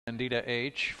Candida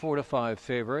H, 4-5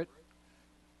 favorite.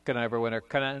 Conniver winner,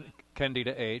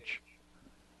 Candida H.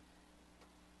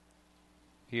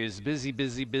 He is busy,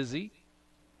 busy, busy.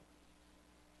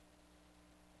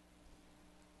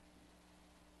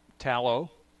 Tallow.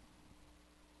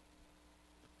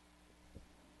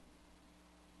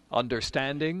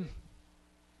 Understanding.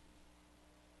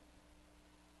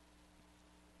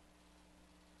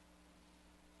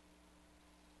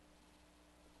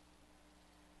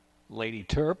 Lady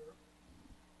Terp.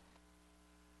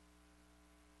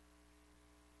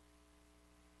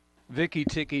 Vicky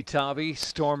Tiki Tavi,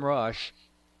 Storm Rush.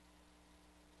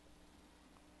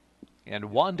 And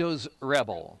Wando's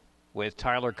Rebel with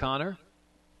Tyler Connor.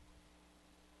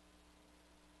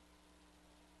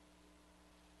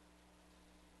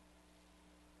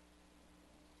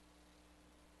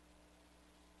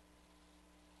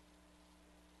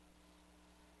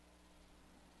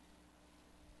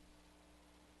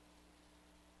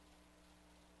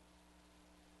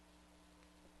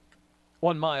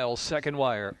 One mile, second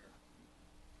wire.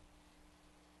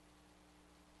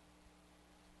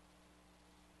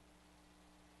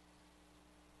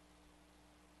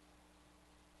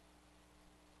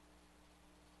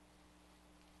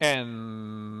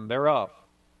 And they're off.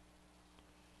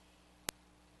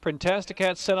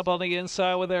 Printasticat set up on the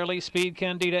inside with early speed.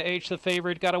 Candida H, the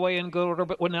favorite, got away in good order,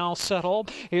 but will now settle.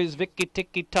 Here's Vicky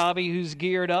Tiki Tavi, who's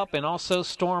geared up, and also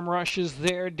Storm Rush is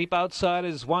there. Deep outside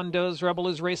as Wando's Rebel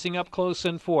is racing up close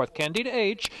in fourth. Candida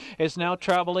H is now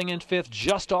traveling in fifth,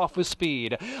 just off with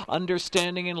speed.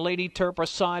 Understanding and Lady Terp are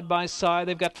side by side.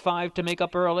 They've got 5 to make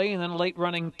up early, and then late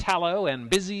running Tallow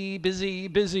and Busy, Busy,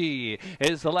 Busy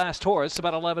is the last horse,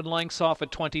 about 11 lengths off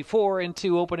at 24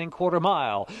 into opening quarter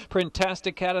mile.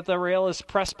 Printasticat at the rail is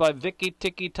pressed by Vicky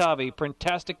Tiki Tavi.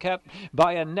 Printasticat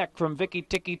by a neck from Vicky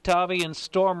Tiki Tavi, and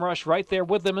Storm Rush right there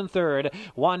with them in third.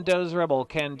 Wando's Rebel.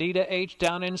 Candida H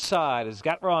down inside has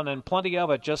got run and plenty of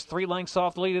it. Just 3 lengths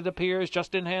off the lead, it appears.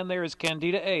 Just in hand there is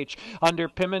Candida H under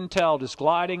Pimentel, just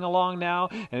gliding along now,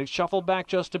 and it shuffled back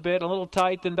just a bit, a little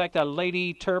tight, then back to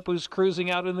Lady Terp, who's cruising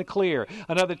out in the clear.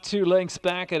 Another 2 lengths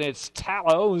back, and it's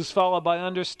Tallow, who's followed by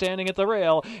Understanding at the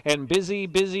rail, and Busy,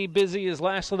 Busy, Busy is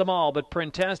last of them all, but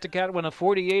Printasticat went a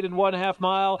 48 1/2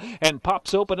 mile and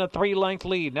pops open a 3-length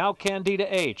lead. Now Candida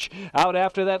H out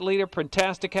after that leader.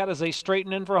 Printasticat as they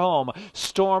straighten in for home.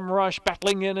 Storm Rush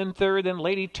battling in third, and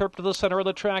Lady Terp to the center of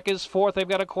the track is fourth. They've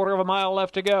got a quarter of a mile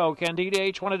left to go. Candida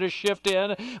H wanted to shift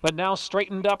in, but now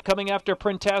straightened up coming after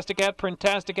Printasticat.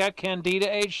 Printasticat,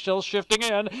 Candida H still shifting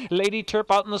in. Lady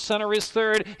Terp out in the center is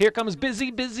third. Here comes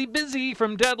Busy, Busy, Busy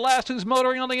from dead last, who's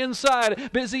motoring on the inside.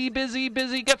 Busy, Busy,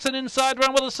 Busy gets an inside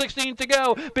run with a 16th to go.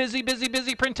 Busy, Busy,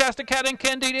 Busy, Printasticat and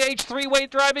Candida H, 3-way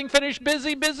driving finish.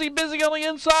 Busy, Busy, Busy on the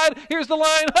inside. Here's the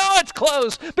line. Oh, it's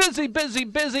close. Busy, Busy,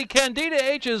 Busy. Candida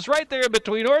H is right there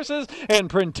between horses, and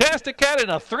Printasticat in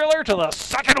a thriller to the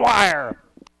second wire.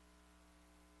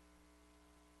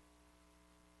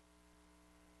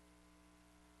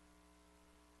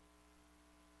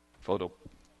 Photo.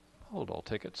 Hold all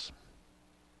tickets.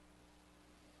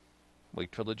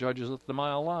 Wait for the judges at the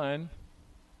mile line.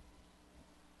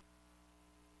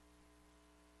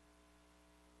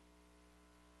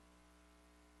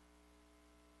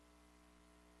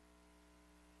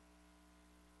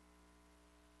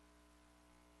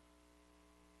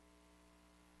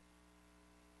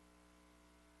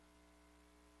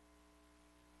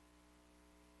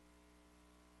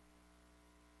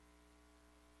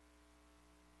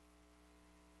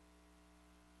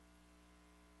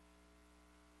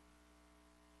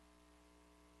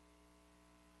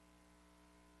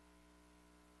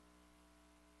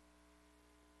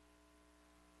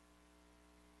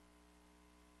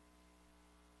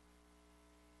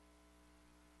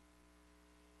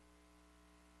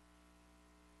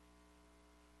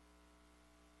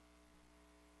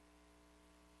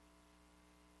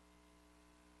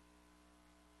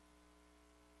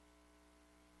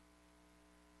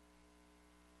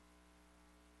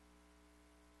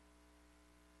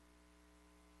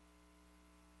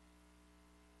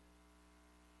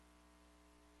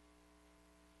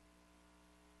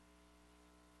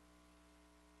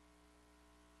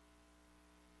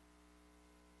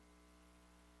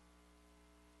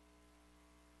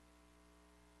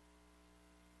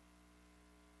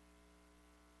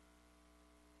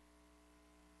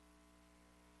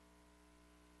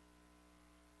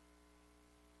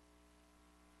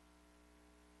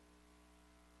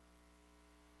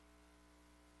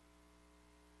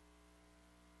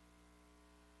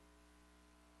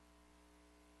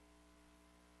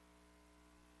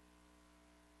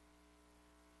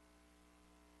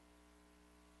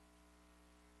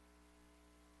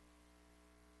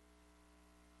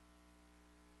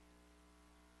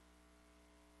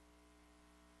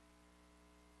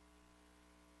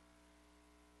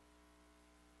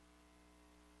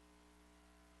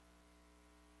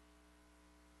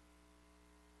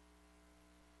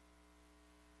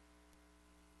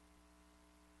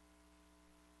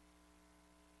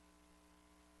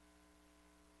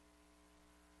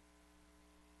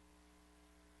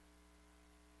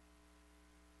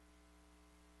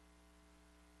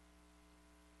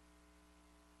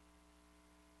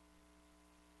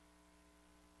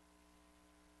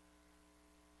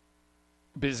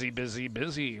 Busy, busy,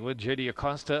 busy with J.D.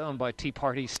 Acosta, owned by Tea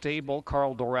Party Stable.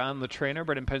 Carl Doran, the trainer,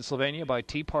 bred in Pennsylvania by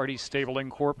Tea Party Stable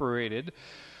Incorporated.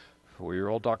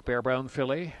 4-year-old Doc Bear Brown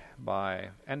filly by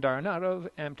Andarnado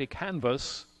Empty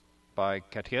Canvas by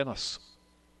Katianos.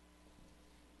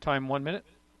 Time 1 minute,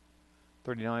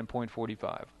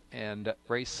 39.45. And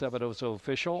race 7 is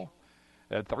official.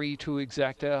 At 3-2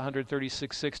 exacta,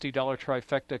 $136.60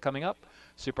 trifecta coming up.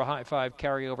 Super high 5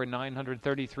 carryover,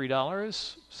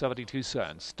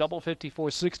 $933.72. Double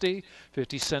 54.60,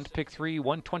 50 cent pick 3,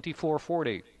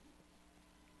 124.40.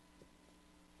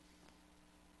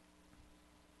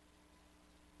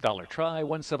 Dollar try,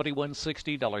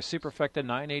 171.60. Dollar superfecta,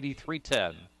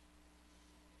 983.10.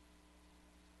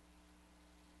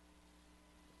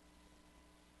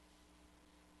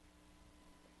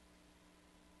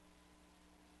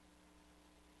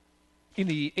 In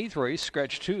the 8th race,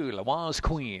 scratch 2, Laurel's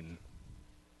Queen.